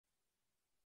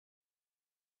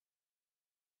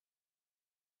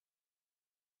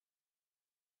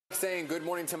saying good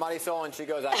morning to Marisol, and she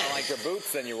goes, I don't like your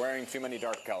boots, and you're wearing too many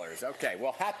dark colors. Okay,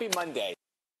 well, happy Monday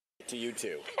to you,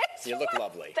 too. You look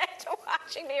lovely. Thanks for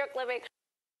watching New York Living.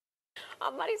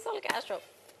 I'm Marisol Castro.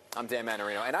 I'm Dan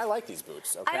Manarino, and I like these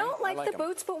boots, okay? I don't like the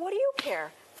boots, but what do you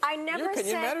care? I never Your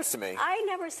opinion said, matters to me. I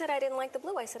never said I didn't like the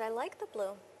blue. I said I like the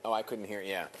blue. Oh, I couldn't hear,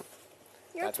 yeah.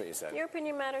 That's what you said. Your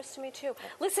opinion matters to me, too.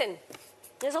 Listen,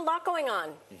 there's a lot going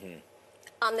on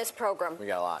on this program. We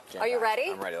got a lot. Are you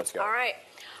ready? I'm ready. Let's go. All right.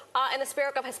 In the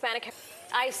spirit of Hispanic,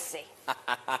 I see. Well,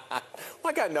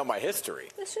 I got to know my history.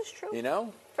 This is true. You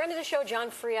know? Friend of the show,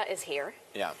 John Freya, is here.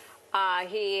 Yeah.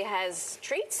 He has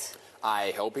treats.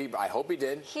 I hope he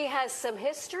did. He has some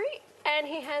history, and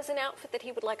he has an outfit that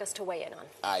he would like us to weigh in on.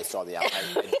 I saw the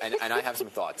outfit, and I have some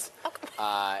thoughts. Okay.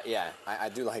 Yeah, I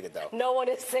do like it, though. No one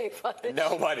is safe on this.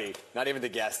 Nobody, not even the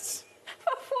guests.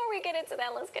 Before we get into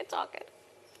that, let's get talking.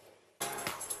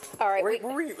 All right.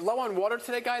 Were we low on water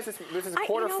today, guys? This is a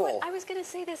quarter full. What? I was going to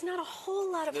say there's not a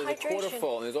whole lot of There's hydration. a quarter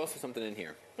full, and there's also something in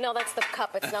here. No, that's the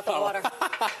cup. It's not the water.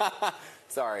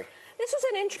 Sorry. This is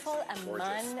an interesting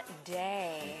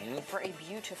Monday for a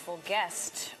beautiful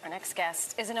guest. Our next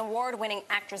guest is an award-winning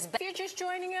actress. If you're just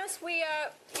joining us, we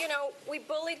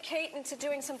bullied Kate into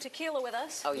doing some tequila with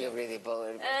us. Oh, you really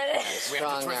bullied me. We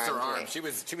have to twist her arm. She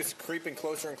was creeping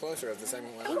closer and closer as the same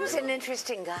one. He was an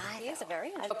interesting guy. He is a very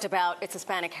interesting. Talked about it's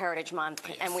Hispanic Heritage Month,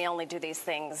 and we only do these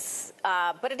things.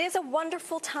 But it is a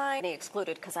wonderful time.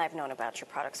 Excluded because I've known about your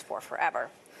products for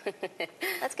forever.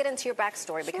 Let's get into your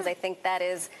backstory because I think that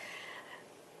is.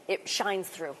 It shines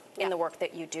through in the work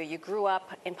that you do. You grew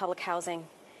up in public housing,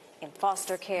 in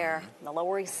foster care, on the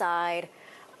Lower East Side,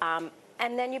 and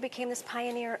then you became this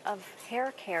pioneer of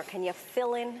hair care. Can you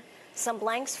fill in some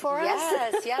blanks for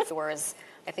us? Yes. Whereas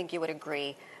I think you would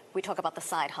agree, we talk about the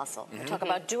side hustle. We talk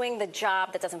about doing the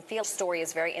job that doesn't feel. Story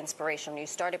is very inspirational. You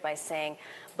started by saying,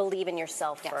 believe in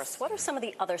yourself first. What are some of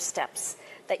the other steps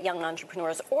that young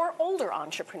entrepreneurs or older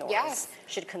entrepreneurs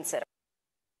should consider?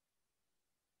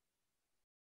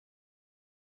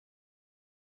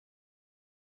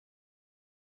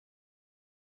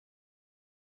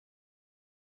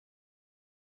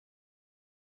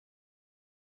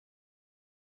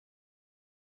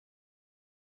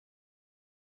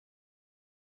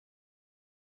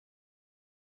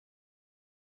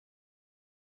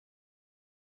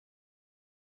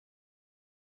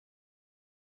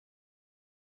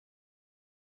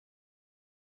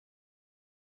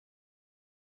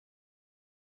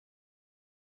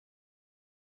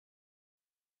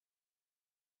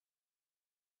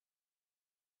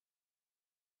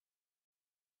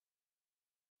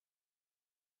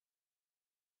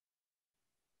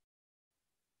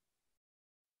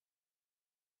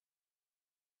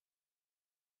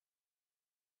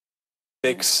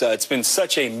 It's been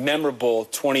such a memorable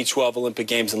 2012 Olympic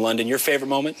Games in London. Your favorite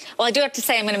moment? Well, I do have to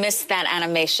say I'm going to miss that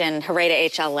animation, Hooray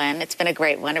to HLN. It's been a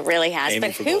great one. It really has.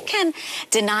 Aiming but for who gold. can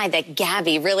deny that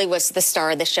Gabby really was the star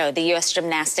of the show, the U.S.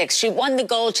 gymnastics? She won the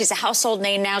gold. She's a household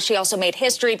name now. She also made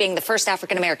history being the first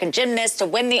African-American gymnast to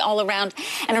win the all-around.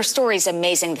 And her story is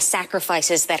amazing, the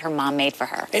sacrifices that her mom made for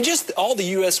her. And just all the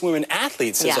U.S. women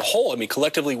athletes as a whole. I mean,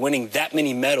 collectively winning that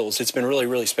many medals. It's been really,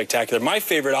 really spectacular. My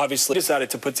favorite, obviously,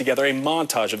 decided to put together a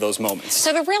montage of those moments.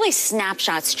 So they're really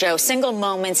snapshots, Joe, single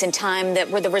moments in time that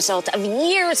were the result of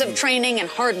years of training and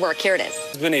hard work. Here it is.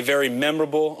 It's been a very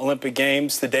memorable Olympic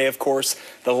Games. The day, of course,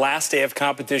 the last day of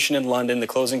competition in London, the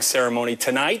closing ceremony.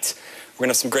 Tonight, we're going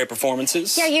to have some great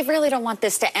performances. Yeah, you really don't want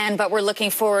this to end, but we're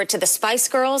looking forward to the Spice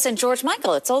Girls and George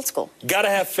Michael. It's old school. Gotta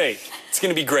have faith. It's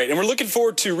going to be great. And we're looking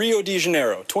forward to Rio de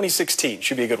Janeiro 2016.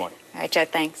 Should be a good one. All right, Joe,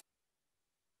 thanks.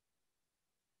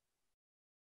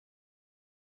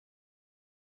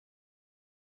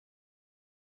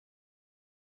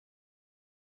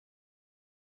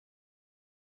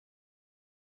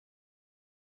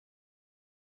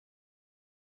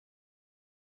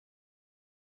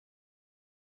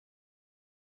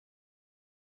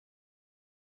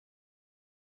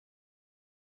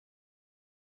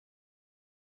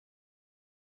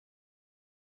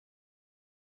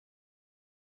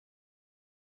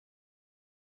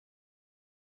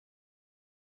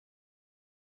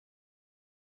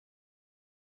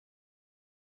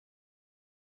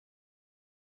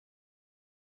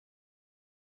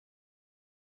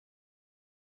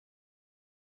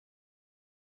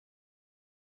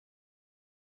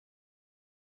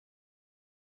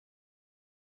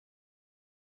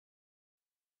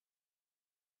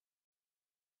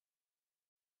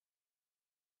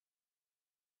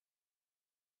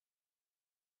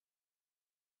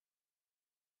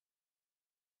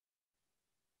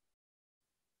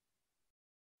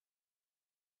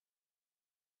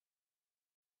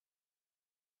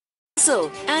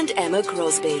 and Emma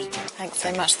Crosby. Thanks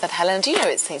so much for that, Helen. Do you know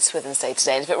it's St. Swithin's Day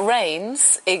today? And if it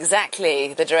rains,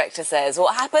 exactly, the director says,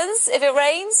 what happens if it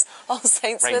rains on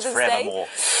St. Swithin's Day? Forevermore.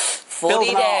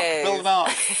 40 days. Build an ark.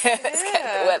 Let's get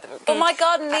the weather. But my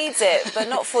garden needs it, but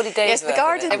not 40 days. Yes, the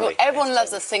garden. Everyone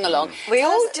loves a sing-along. We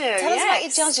all do, Tell us about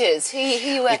your judges. Who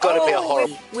you You've got to be a horror.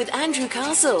 With Andrew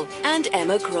Castle and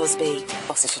Emma Crosby.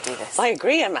 boss should do this. I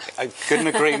agree, Emma. I couldn't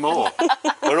agree more.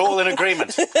 We're all in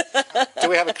agreement. Do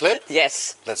we have a clip?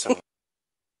 Yes. Let's have a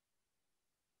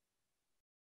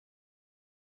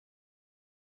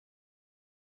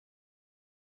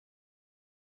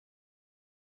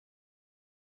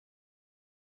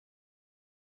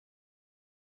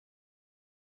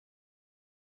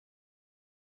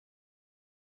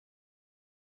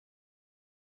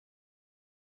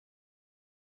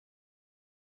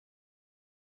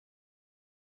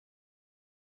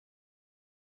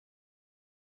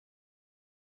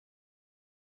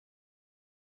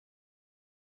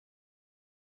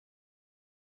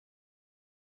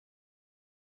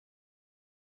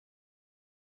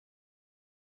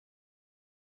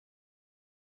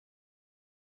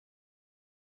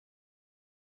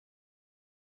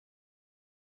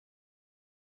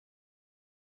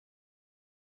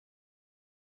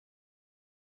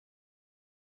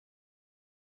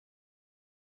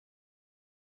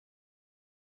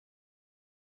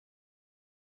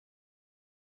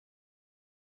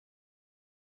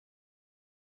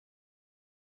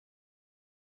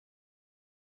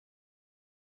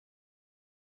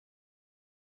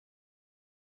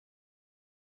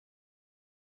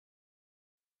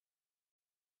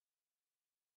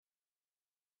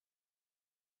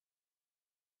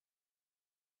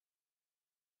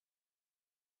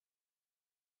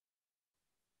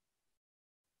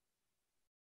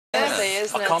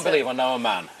I can't believe I know a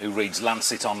man who reads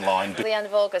Lancet online. The end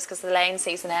of August, because the laying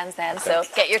season ends then. So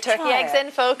get your turkey eggs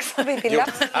in, folks. I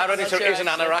already took his an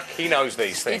anorak. He knows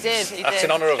these things. He did. He That's did.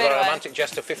 in honour of a Straight away. romantic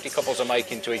gesture 50 couples are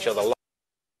making to each other.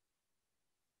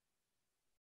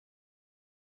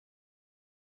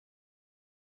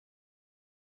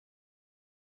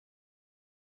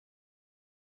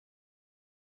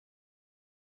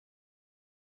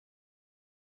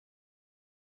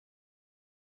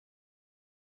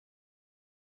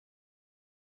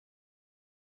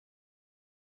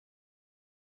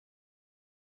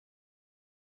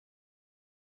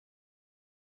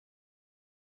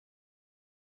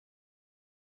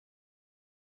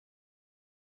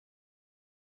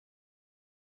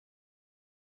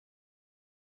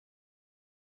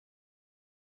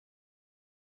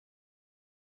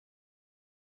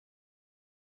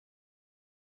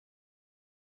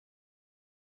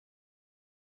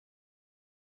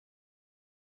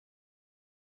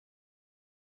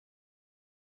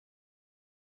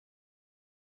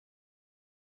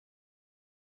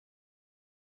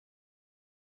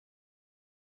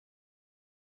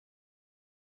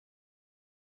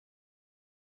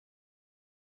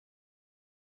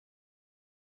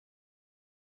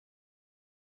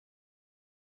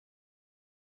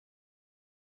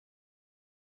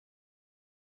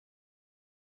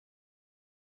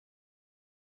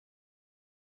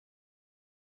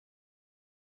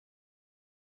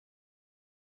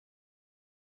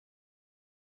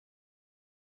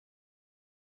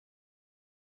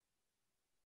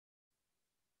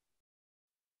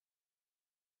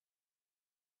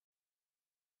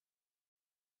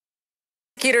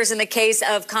 Prosecutors in the case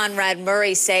of Conrad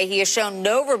Murray say he has shown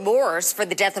no remorse for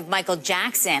the death of Michael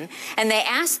Jackson, and they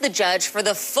asked the judge for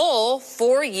the full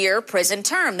 4-year prison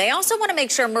term. They also want to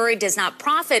make sure Murray does not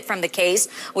profit from the case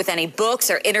with any books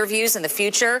or interviews in the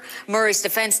future. Murray's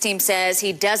defense team says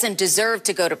he doesn't deserve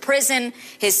to go to prison.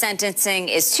 His sentencing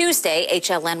is Tuesday.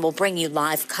 HLN will bring you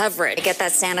live coverage. Get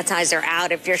that sanitizer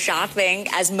out if you're shopping,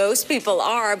 as most people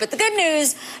are. But the good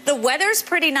news, the weather's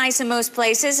pretty nice in most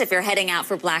places if you're heading out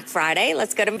for Black Friday.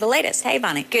 Let's go to the latest. Hey,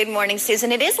 Bonnie. Good morning,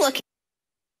 Susan. It is looking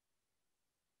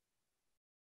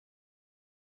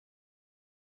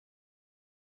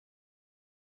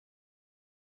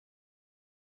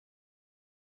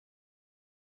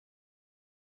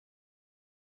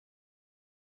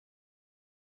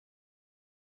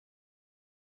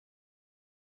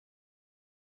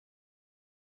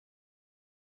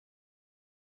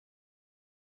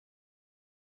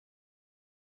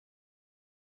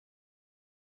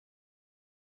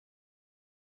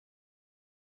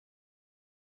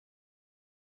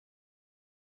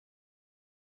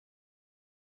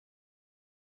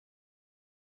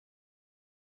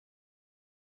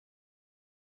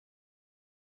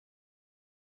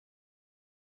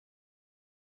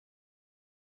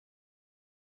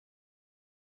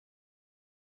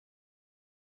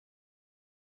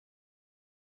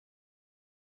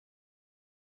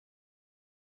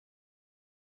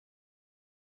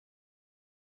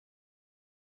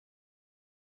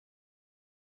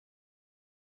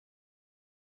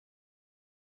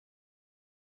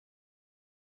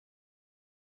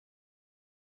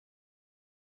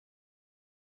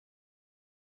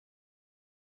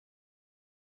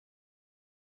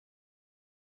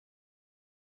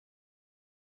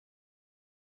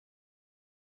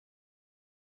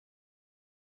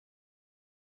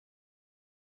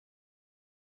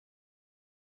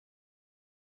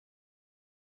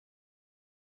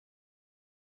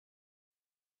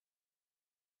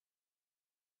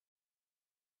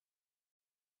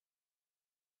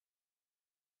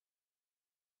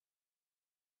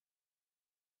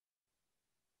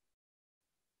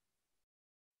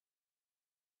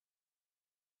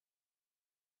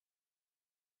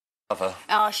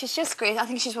Oh, she's just great. I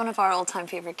think she's one of our all-time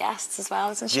favourite guests as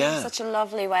well, isn't she? Yeah. Such a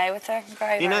lovely way with her.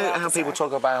 Very, You very know well how people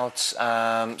deserved. talk about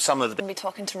some of the... We'll be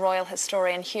talking to royal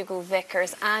historian Hugo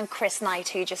Vickers and Chris Knight,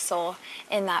 who you just saw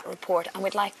in that report, and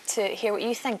we'd like to hear what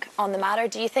you think on the matter.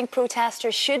 Do you think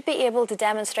protesters should be able to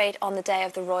demonstrate on the day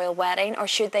of the royal wedding, or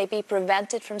should they be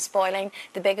prevented from spoiling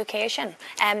the big occasion?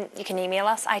 You can email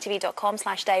us,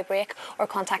 itv.com/daybreak, or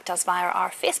contact us via our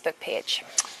Facebook page.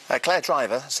 Claire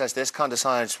Driver says this: can't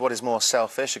decide what is more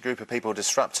selfish, a group of people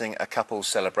disrupting a couple's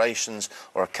celebrations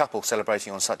or a couple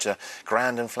celebrating on such a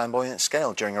grand and flamboyant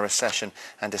scale during a recession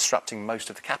and disrupting most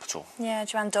of the capital. Yeah,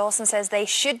 Joanne Dawson says they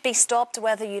should be stopped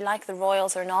whether you like the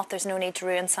royals or not. There's no need to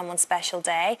ruin someone's special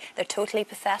day. They're totally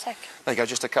pathetic. There you go,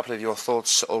 just a couple of your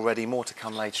thoughts already, more to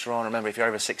come later on. Remember, if you're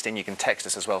over 16, you can text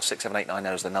us as well,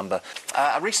 67890 is the number.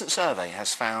 A recent survey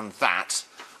has found that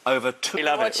over two... We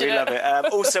love it, we love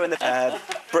it. Also, in the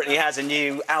Brittany has a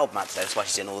new album out today, that's why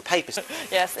she's in all the papers.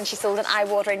 Yes, and she sold an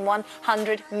eye-watering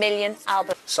 100 million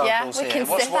albums. Samples yeah, we here. can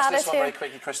What's sip at this it one here. very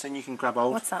quickly, Kristen? You can grab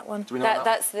hold. What's that one? Do we know that?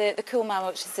 That's the Cool Mama,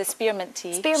 which is the spearmint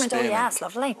tea. Spearmint, oh yes,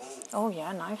 lovely. Oh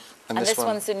yeah, nice. And this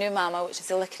one's the New Mama, which is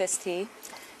the licorice tea.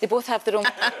 They both have their own...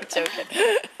 I'm joking.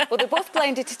 Well, they're both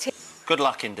blended to tea. Good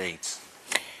luck indeed.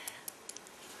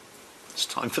 It's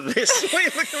time for this.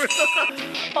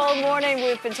 All morning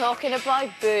we've been talking about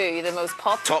Boo, the most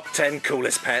popular... Top 10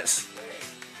 coolest pets.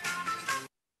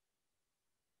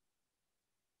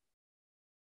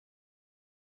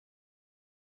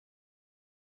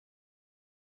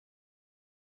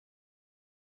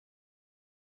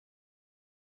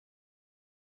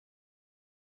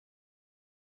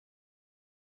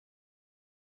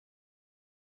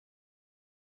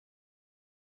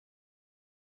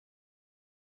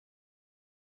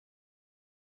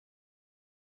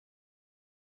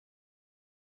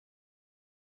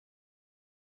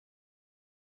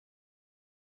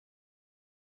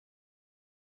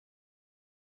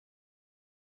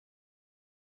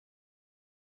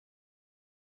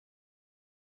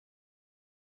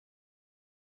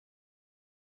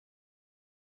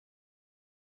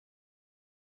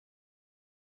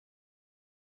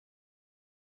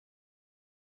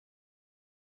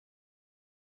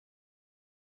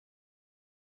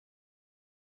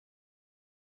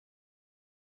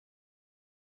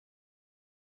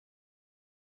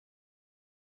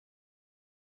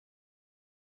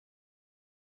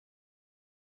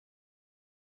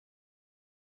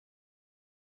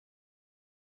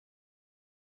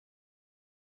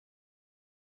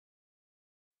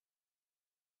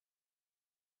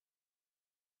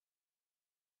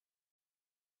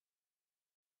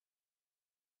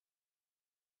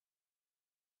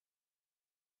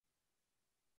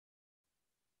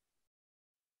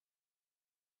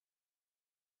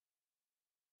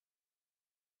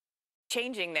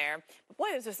 Changing there. But boy,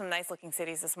 those are some nice looking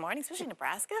cities this morning, especially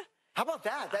Nebraska. How about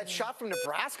that? That shot from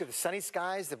Nebraska, the sunny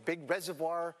skies, the big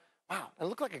reservoir. Wow, it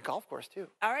looked like a golf course, too.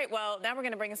 All right, well, now we're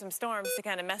going to bring in some storms to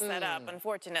kind of mess that up,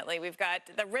 unfortunately. We've got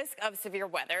the risk of severe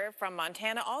weather from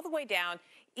Montana all the way down,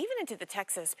 even into the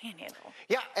Texas Panhandle.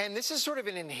 Yeah, and this is sort of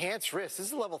an enhanced risk. This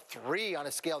is a level 3 on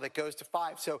a scale that goes to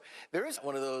 5. So there is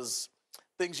one of those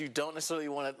things you don't necessarily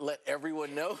want to let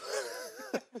everyone know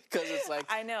because it's like,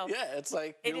 I know. Yeah, it's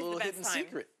like your little hidden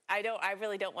secret. I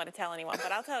really don't want to tell anyone,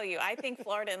 but I'll tell you, I think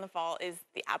Florida in the fall is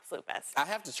the absolute best. I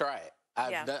have to try it.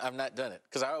 I've not done it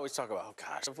because I always talk about, oh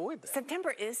gosh, avoid that.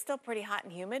 September is still pretty hot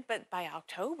and humid, but by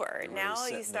October, now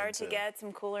you start to get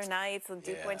some cooler nights. The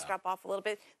dew points drop off a little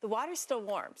bit. The water's still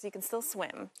warm, so you can still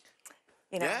swim.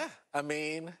 You know? Yeah, I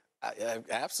mean,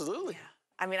 absolutely. Yeah.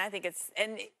 I mean, I think it's,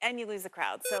 and you lose the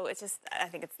crowd, so it's just, I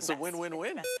think it's a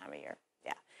win-win-win. Best time of year.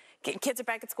 Yeah. Kids are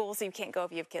back at school, so you can't go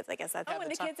if you have kids. I guess that's when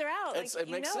the kids are out. Like, it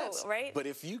makes sense, right? But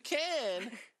if you can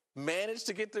manage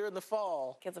to get there in the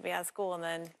fall, kids will be out of school, and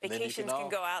then vacations can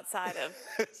go outside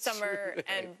of summer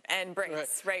and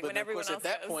breaks, right? But when everyone else at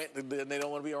that goes. point, then they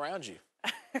don't want to be around you.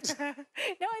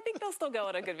 No, I think they'll still go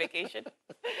on a good vacation.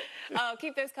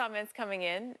 Keep those comments coming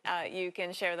in. You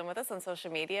can share them with us on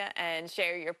social media and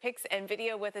share your pics and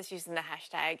video with us using the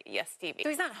hashtag YesTV. So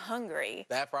he's not hungry.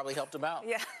 That probably helped him out.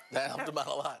 Yeah. That helped him out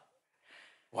a lot.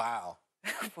 Wow.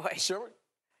 Boy. Sure.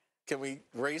 Can we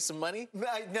raise some money?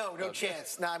 No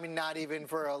chance. No, I mean, not even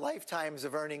for a lifetimes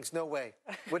of earnings. No way.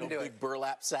 Wouldn't do it. Big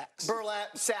burlap sacks.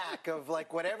 Burlap sack of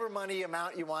like whatever money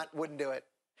amount you want. Wouldn't do it.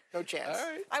 No chance. All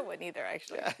right. I wouldn't either,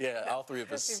 actually. Yeah, all three of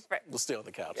us will stay on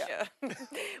the couch. Yeah.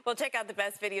 Well, check out the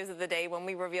best videos of the day when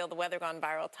we reveal the weather gone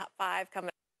viral top 5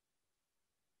 coming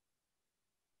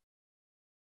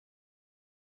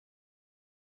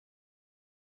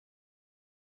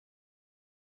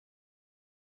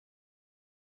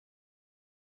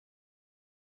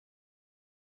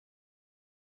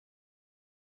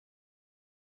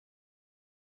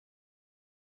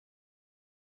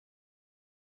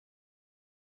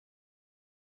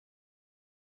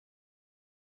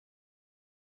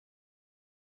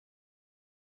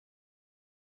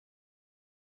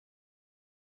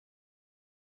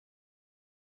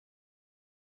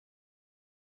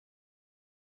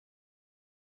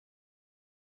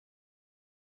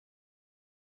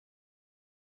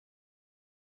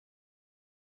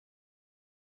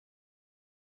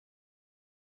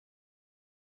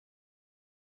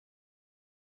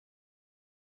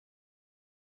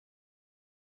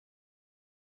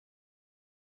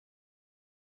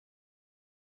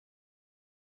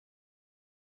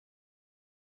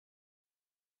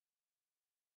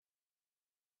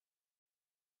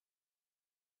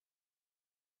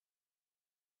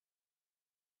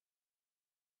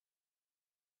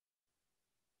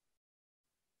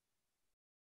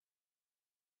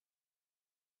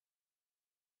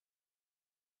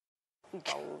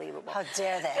Unbelievable. How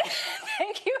dare they?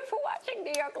 Thank you for watching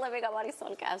New York Living. I'm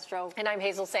Marisol Castro. And I'm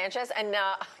Hazel Sanchez. And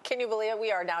can you believe it?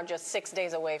 We are now just 6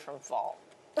 days away from fall.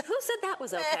 Who said that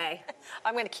was okay?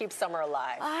 I'm going to keep summer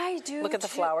alive. I do. Look at the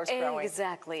flowers growing.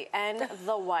 Exactly. And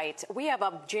the white. We have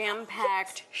a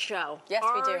jam-packed show. Yes,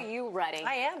 we do. Are you ready?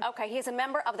 I am. Okay, he's a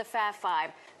member of the Fab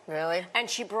Five. Really? And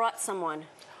she brought someone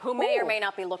who may or may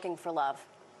not be looking for love.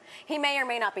 He may or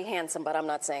may not be handsome, but I'm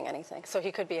not saying anything. So he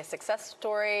could be a success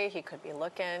story. He could be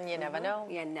looking. You never know.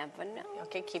 You never know.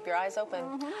 Okay, keep your eyes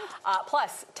open.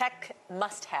 Plus, tech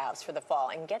must-haves for the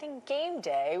fall and getting game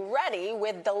day ready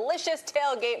with delicious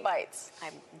tailgate bites.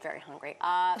 I'm very hungry.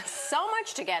 So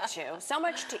much to get to, so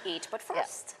much to eat. But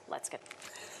first, let's get...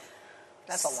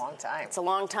 That's a long time. It's a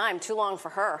long time, too long for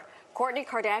her. Kourtney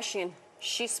Kardashian,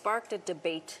 she sparked a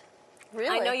debate.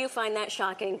 Really? I know you find that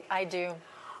shocking. I do.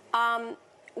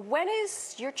 When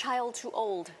is your child too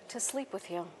old to sleep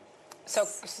with you? So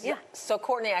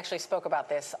Kourtney actually spoke about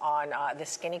this on the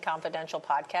Skinny Confidential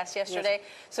podcast yesterday. Yes.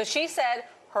 So she said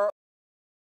her...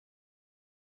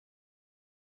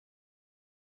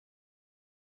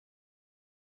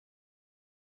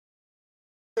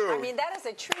 I mean, that is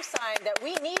a true sign that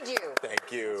we need you.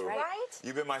 Thank you. Right?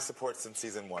 You've been my support since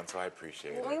season 1, so I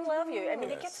appreciate it. We love you. I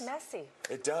mean, it gets messy.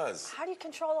 It does. How do you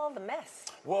control all the mess?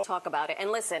 Well, talk about it.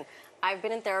 And listen, I've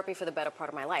been in therapy for the better part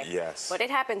of my life. Yes. But it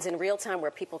happens in real time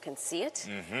where people can see it.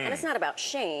 And it's not about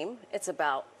shame. It's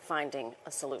about finding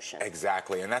a solution.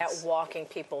 Exactly. And that's... At walking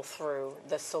people through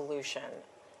the solution.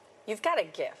 You've got a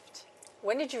gift.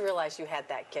 When did you realize you had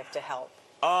that gift to help?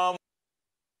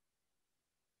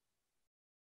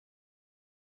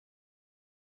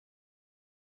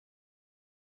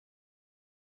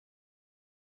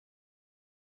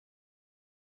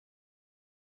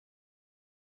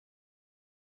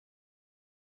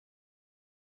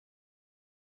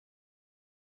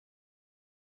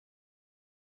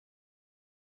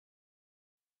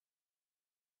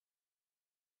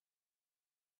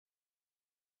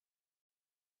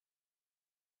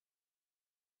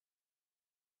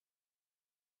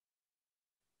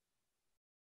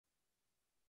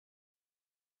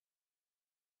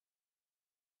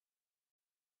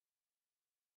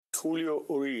 Julio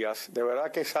Urias, de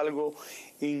verdad que es algo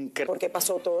increíble. Porque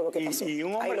pasó todo lo que pasó. Y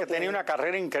un hombre que tenía una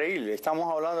carrera increíble,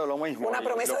 estamos hablando de lo mismo. Una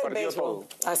promesa del béisbol.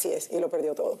 Así es, y lo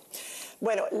perdió todo.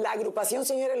 Bueno, la agrupación,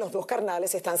 señores, Los Dos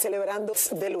Carnales están celebrando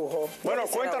de lujo. Bueno,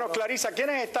 cuéntanos, Clarisa,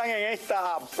 ¿quiénes están en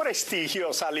esta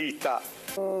prestigiosa lista?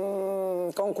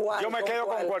 ¿Con cuál? Yo me quedo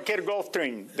con cualquier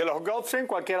Gulfstream. De los Gulfstream,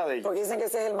 cualquiera de ellos. Porque dicen que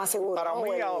ese es el más seguro.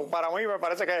 Para mí me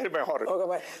parece que es el mejor.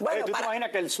 Okay, bueno, ¿tú te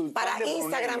imaginas que el sultán de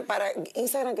Brunei... Para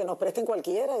Instagram que nos presten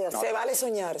cualquiera. Ya. Se vale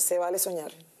soñar, se vale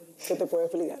soñar. ¿Qué te puedo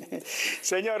explicar?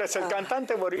 Señores, el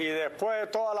cantante y después de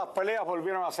todas las peleas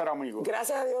volvieron a ser amigos.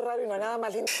 Gracias a Dios, Ravi, no hay nada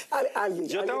más lindo.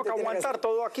 Yo tengo que aguantar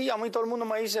todo aquí. A mí todo el mundo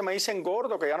me dicen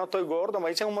gordo, que ya no estoy gordo,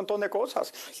 me dicen un montón de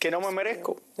cosas que no me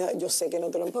merezco. Yo sé que no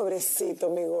te lo...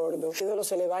 Pobrecito, mi gordo.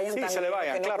 Se le vayan tan se le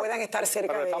vayan, que no puedan estar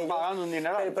cerca de ellos. Pero le están pagando un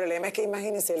dinero. Pero el problema es que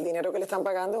imagínense el dinero que le están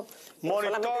pagando. Money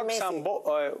talks and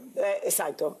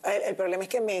exacto. El problema es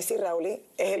que Messi, Raúl, es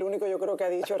el único, yo creo, que ha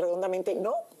dicho redondamente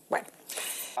no. Bueno.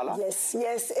 Yes.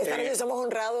 Esta noche somos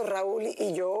honrados, Raúl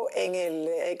y yo, en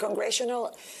el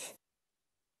Congressional.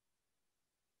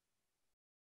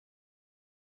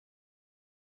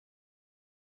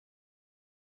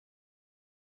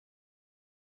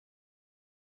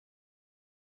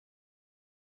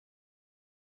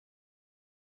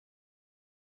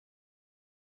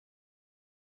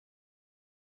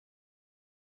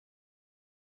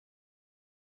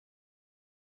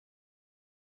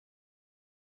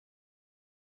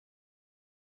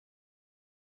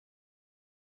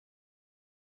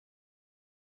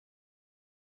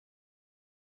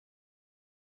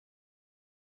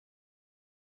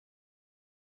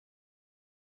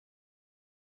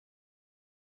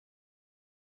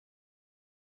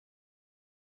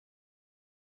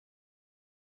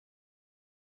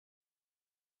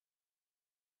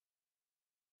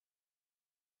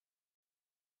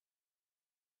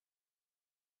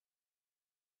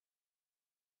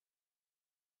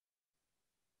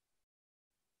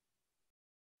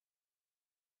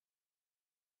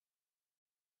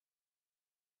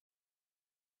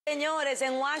 Señores,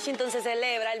 en Washington se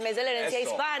celebra el mes de la herencia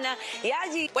hispana y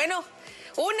allí, bueno,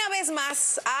 una vez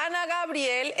más, Ana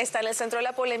Gabriel está en el centro de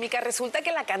la polémica. Resulta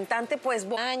que la cantante, pues,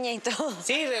 regaña y todo.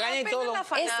 Sí, regaña y todo. La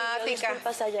fanática. ¿Qué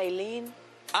pasa, Yailin?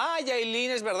 Ah,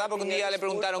 Yailin, es verdad, porque un día le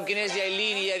preguntaron quién es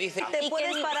Yailin y ella dice... Te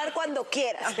puedes parar cuando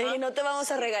quieras y no te vamos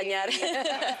a regañar. Es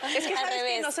que sabes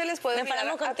que no se les puede olvidar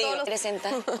a todos los... Presenta.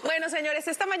 Bueno, señores,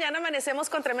 esta mañana amanecemos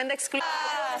con tremenda exclusiva.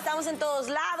 Estamos en todos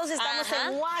lados, estamos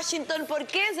en Washington. ¿Por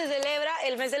qué se celebra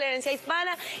el mes de la herencia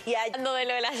hispana? Y hablando de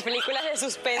lo de las películas de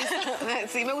suspenso.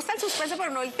 Sí, me gusta el suspenso, pero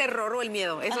no el terror o el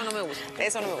miedo. Eso no me gusta.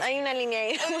 Eso no me gusta. Hay una línea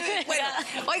ahí. Bueno,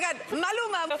 oigan,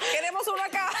 Maluma, queremos uno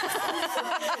acá.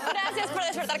 Gracias por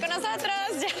despertar con nosotros.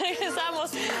 Ya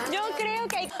regresamos. Yo creo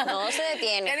que no se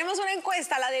detiene. Tenemos una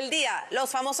encuesta, la del día. Los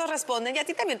famosos responden y a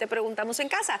ti también te preguntamos en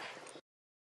casa.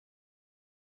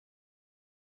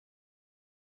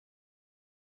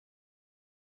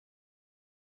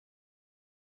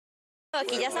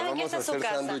 Aquí ya saben que esta es su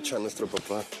casa. Vamos a hacer sándwich a nuestro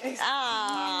papá.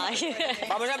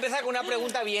 Vamos a empezar con una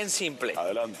pregunta bien simple.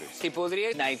 Adelante. Si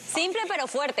podría... Simple pero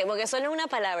fuerte, porque solo una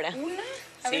palabra. ¿Una?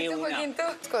 Sí, una.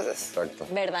 Cosas. Exacto.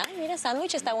 ¿Verdad? Mira,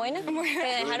 sándwich está buena. Te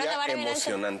dejaron la vara bien ancha.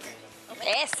 Emocionante.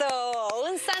 Eso,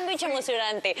 un sándwich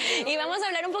emocionante. Y vamos a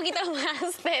hablar un poquito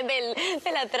más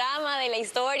de la trama, de la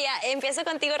historia. Empiezo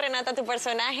contigo, Renata. Tu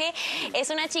personaje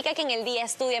es una chica que en el día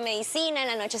estudia medicina, en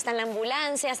la noche está en la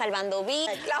ambulancia, salvando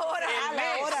vidas. La hora.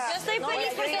 Yo estoy feliz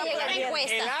porque llegó la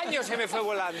encuesta. El año se me fue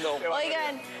volando.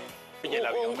 Oigan,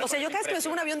 o sea, yo cada vez que me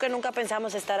subo a un avión que nunca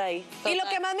pensamos estar ahí. Y lo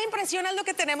que más me impresiona es lo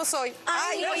que tenemos hoy.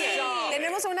 Ay, oye,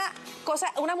 tenemos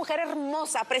una mujer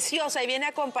hermosa, preciosa y viene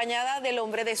acompañada del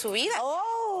hombre de su vida.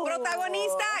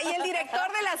 Protagonista y el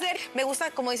director de la serie. Me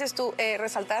gusta, como dices tú,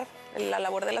 resaltar la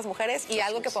labor de las mujeres y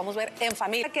algo que podamos ver en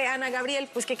familia. Que Ana Gabriel,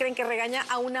 pues, ¿qué creen que regaña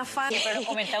a una fan? Sí, pero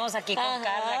comentamos aquí con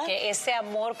Carla que ese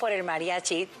amor por el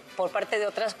mariachi por parte de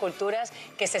otras culturas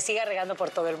que se siga regando por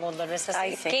todo el mundo, ¿no es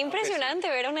así? Qué impresionante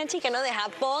ver a una chica, ¿no? De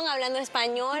Japón hablando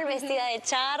español, vestida de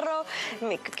charro.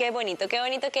 Qué bonito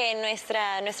que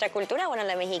nuestra cultura, bueno,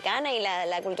 la mexicana y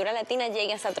la cultura latina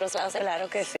llegue hasta otros lados. Claro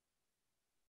que sí.